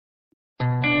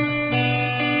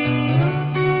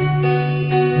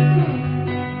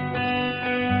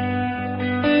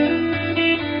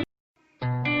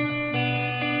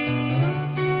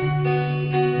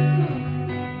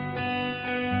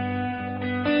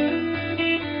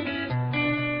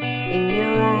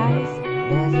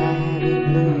There's a heavy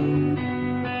blue,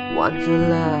 want to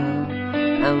love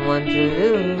and want to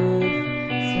lose.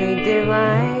 Sweet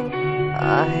divine,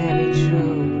 a heavy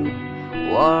truth,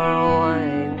 war or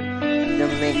wine.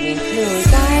 Don't make me choose.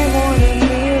 I wanna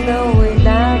feel the way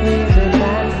that we the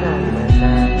dance on the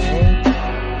night.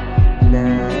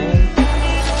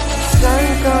 Sun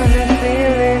gonna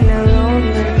feeling alone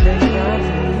with the stars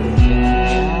in the sky.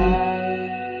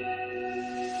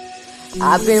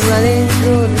 I've been running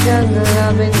through the jungle,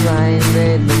 I've been crying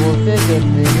with the wolf to get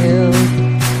to you,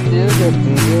 to get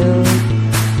to you.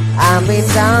 I've been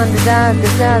down the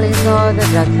darkest alleys for the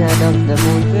dark side of the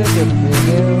moon to get to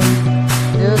you,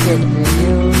 to get to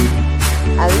you.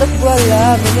 I look for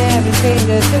love in everything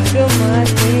that took too much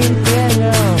dreams,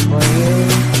 yeah, for you,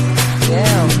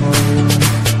 yeah, for you.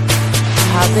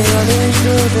 I've been running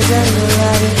through the jungle,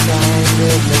 I've been crying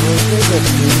with the wolf to get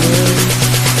to you,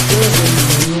 to get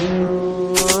to you.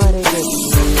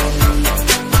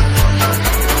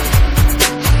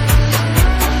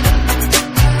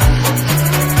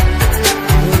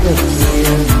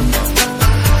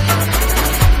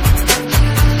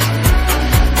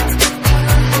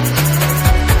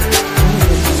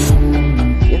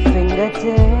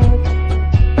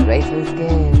 Graceful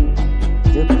skin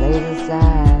to places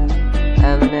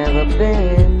I've never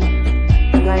been.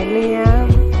 Blindly I'm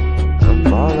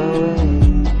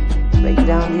following. Break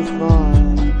down these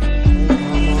walls and come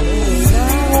on in. I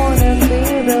wanna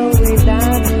feel the way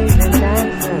that we can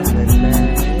dance on the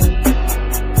night.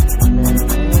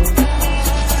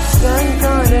 Sun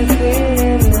gonna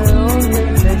feel alone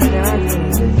with the stars in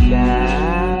the sky.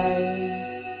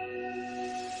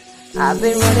 I've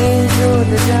been running through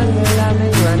the jungle, I've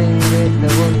been running with the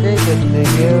wolf to get to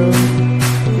you,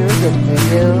 to get to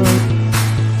you.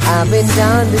 I've been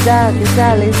down the darkest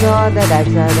alleys or the dark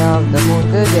side of the moon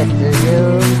to get to you,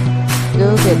 to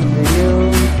get to you.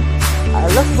 I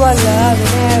look for love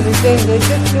in everything, there's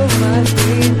just too much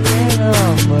peace,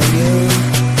 yeah, for you,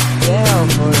 yeah,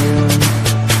 for you.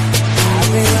 I've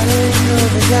been running through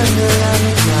the jungle, I've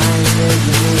been flying with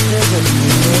the wolf to get to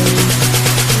you,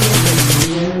 to get to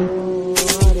you.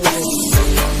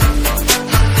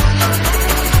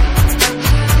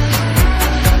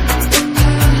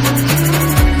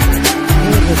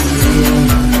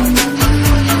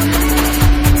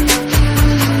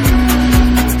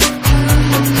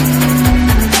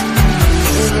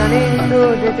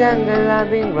 The jungle, I've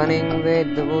been running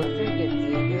with the wolf to get to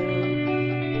you,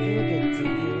 to get to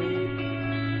you.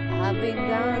 I've been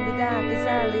down the darkest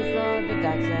alleys or the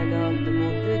dark side of the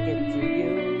moon to get to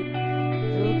you,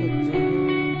 to get to you.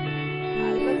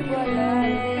 I look for love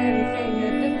in everything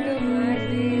that took too much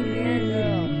deep,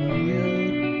 yeah, for you,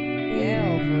 yeah,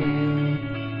 for you.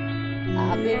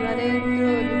 I've been running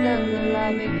through the jungle,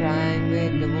 I've been crying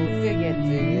with the wolf to get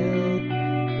to you.